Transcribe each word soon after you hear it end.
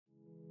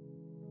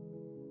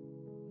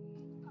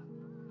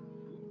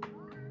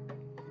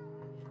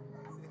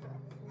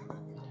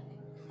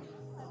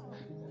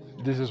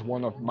This is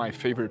one of my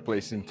favorite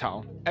places in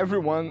town.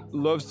 Everyone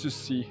loves to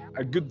see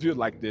a good view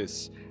like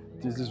this.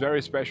 This is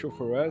very special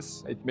for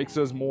us. It makes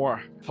us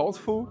more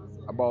thoughtful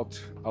about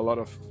a lot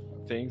of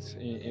things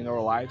in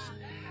our lives.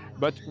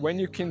 But when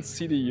you can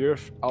see the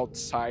Earth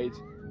outside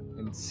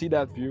and see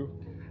that view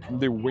from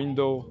the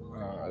window,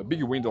 a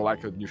big window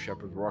like a New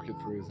Shepard rocket,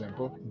 for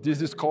example,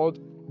 this is called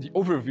the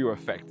overview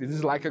effect. This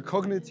is like a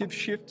cognitive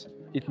shift.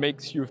 It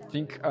makes you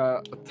think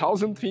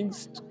 1,000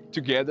 things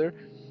together,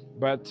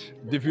 but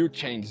the view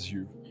changes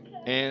you.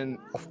 And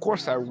of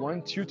course, I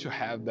want you to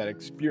have that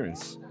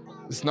experience.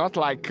 It's not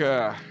like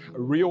a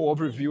real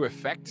overview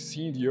effect,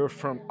 seeing the Earth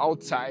from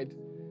outside,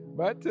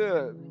 but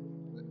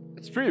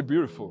it's pretty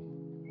beautiful.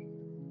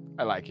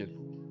 I like it.